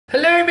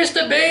Hello,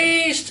 Mr.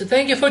 Beast!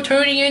 Thank you for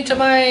tuning into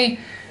my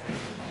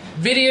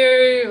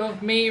video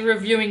of me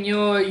reviewing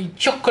your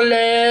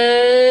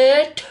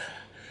chocolate.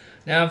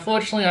 Now,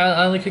 unfortunately,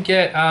 I only could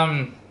get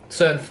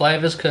certain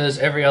flavors because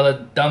every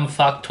other dumb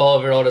fuck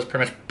 12-year-old has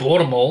pretty much bought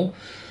them all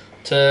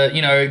to,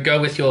 you know,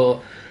 go with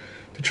your,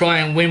 to try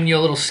and win your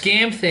little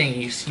scam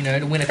thingies, you know,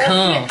 to win a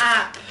car.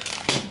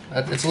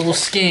 It's a little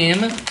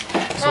scam.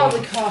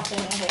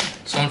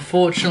 So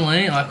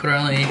unfortunately, I could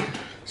only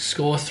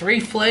score 3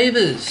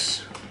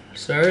 flavors.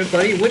 So,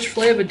 buddy, which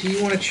flavor do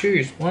you want to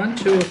choose? 1,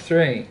 2, or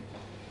 3?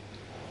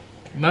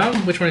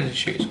 Mum, which one did you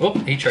choose? Oh,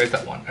 he chose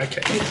that one.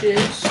 Okay.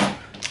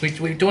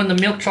 We're doing the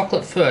milk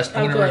chocolate first.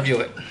 I'm going to review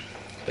it.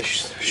 It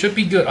should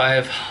be good. I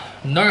have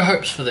no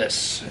hopes for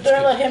this.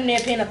 Don't let him near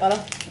peanut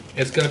butter.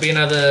 It's going to be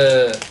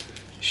another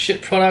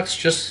shit products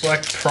just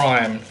like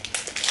Prime.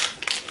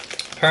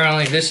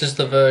 Apparently, this is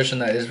the version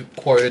that is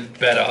quoted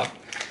better.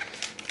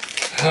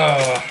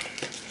 No,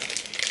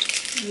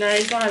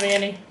 he's not having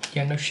any.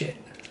 Yeah, no shit.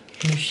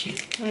 No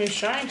shit. Oh, he's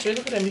trying to.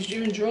 Look at him. He's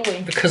even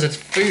drooling. Because it's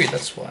food,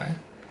 that's why.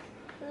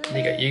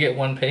 You get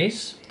 1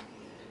 piece.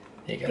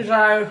 There you go. Because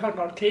I have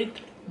got teeth.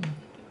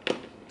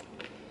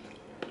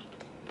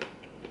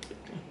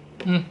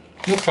 Milk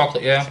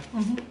chocolate, yeah.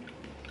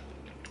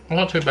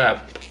 Not too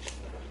bad.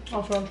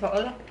 I'll throw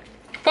chocolate.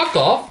 Fuck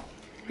off.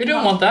 You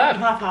don't want that.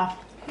 Half.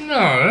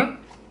 No.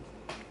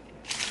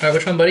 Alright,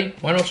 which one, buddy?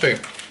 1 or 2?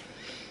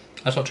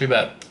 That's not too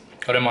bad.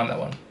 I don't mind that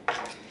one.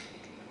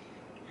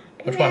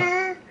 Which one?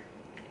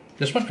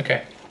 This one?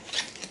 Okay.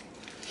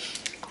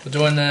 We're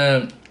doing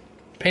the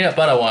peanut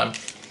butter one.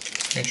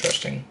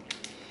 Interesting.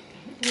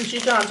 Which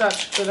you can't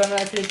touch because I don't know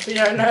if you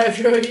don't know if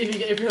you're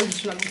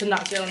the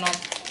nuts or not.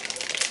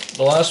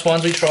 The last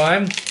ones we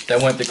tried, they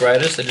weren't the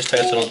greatest. They just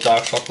tasted a little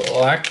dark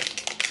chocolate-like.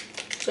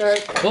 So,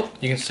 Oh,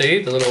 you can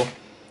see the little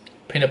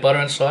peanut butter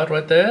inside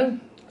right there.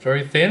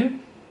 Very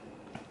thin.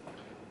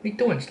 What are you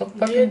doing? Stop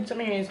fucking... yeah,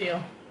 something in his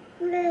ear.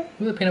 Look at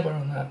the peanut butter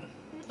on that.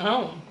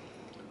 Oh.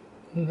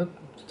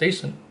 It's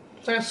decent.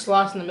 It's like a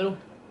slice in the middle.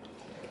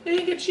 You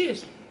didn't get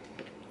cheese.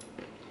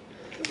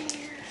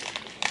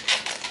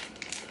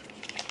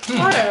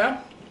 Oh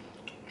yeah.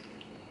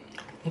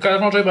 Okay,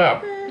 that's not too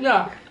bad.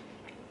 Yeah.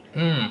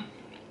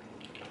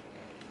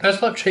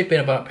 That's not cheap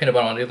peanut butter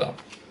on either.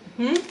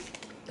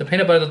 The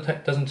peanut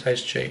butter doesn't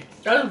taste cheap.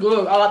 That is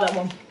good. I like that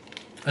one.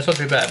 That's not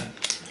too bad.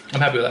 I'm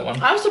happy with that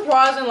one. I'm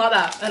surprised and like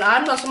that. And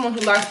I'm not someone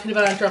who likes peanut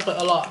butter and chocolate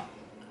a lot.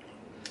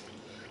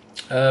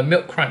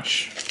 Milk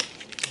crunch.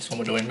 That's what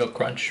we're doing, milk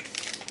crunch.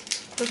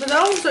 But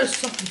that one's so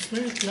soft and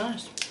smooth.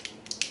 Nice.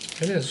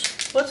 It is.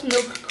 What's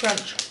milk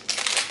crunch?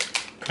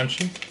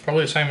 Crunchy.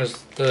 Probably the same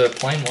as the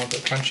plain one,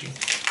 but crunchy.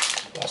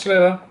 Pass it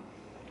over.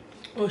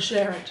 Or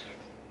share it.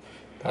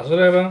 Pass it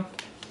over.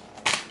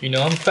 You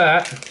know I'm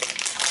fat.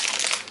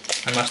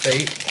 I must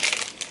eat.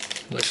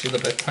 Let's see the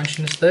bit of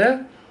crunchiness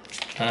there.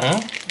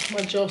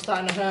 My jaw's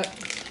starting to hurt.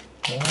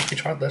 Well, if you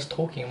tried less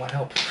talking, it might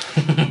help.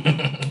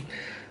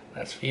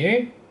 That's for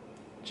you.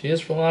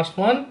 Cheers for the last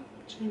one.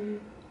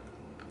 Cheers.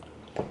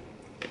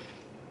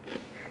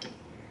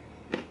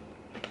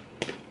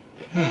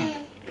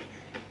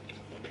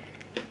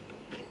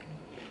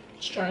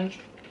 Strange.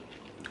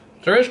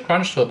 There is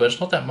crunch to it, but it's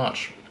not that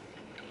much.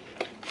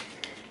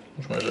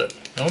 Which one is it?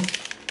 No?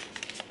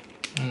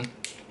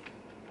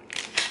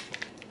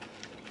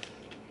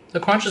 The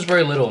crunch is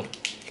very little,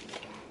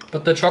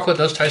 but the chocolate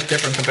does taste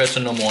different compared to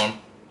the normal one.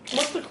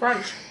 What's the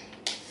crunch?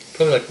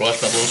 Probably like rice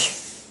bubbles.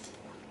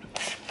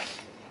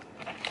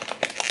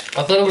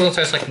 I thought it was gonna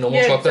taste like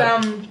normal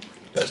chocolate.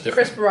 But it's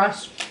different. Crisp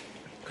rice.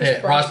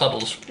 Crisp rice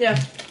bubbles. Yeah.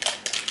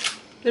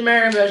 The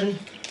American version.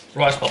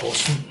 Rice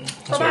bubbles.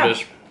 That's what it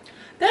is.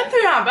 Them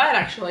 3 aren't bad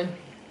actually.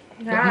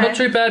 Not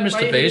too bad,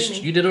 Mr.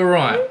 Beast. You did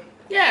alright.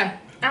 Yeah.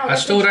 I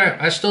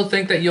still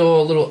think that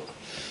your little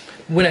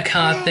win a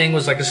car thing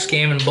was like a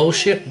scam and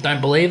bullshit.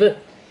 Don't believe it.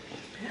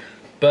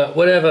 But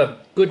whatever.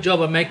 Good job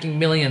of making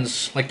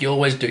millions like you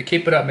always do.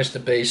 Keep it up, Mr.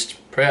 Beast.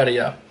 Proud of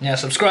you. Now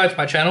subscribe to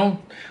my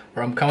channel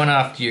or I'm coming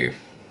after you.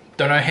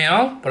 Don't know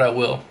how, but I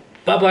will.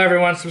 Bye bye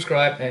everyone.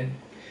 Subscribe and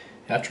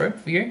outro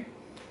for you.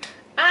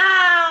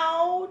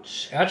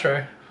 Ouch.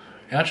 Outro.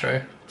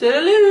 Outro.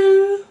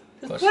 Toodaloo.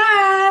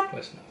 Subscribe.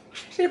 Close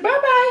enough. Say bye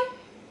bye.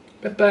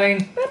 Bye bye.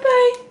 Bye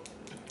bye.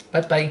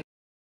 Bye bye.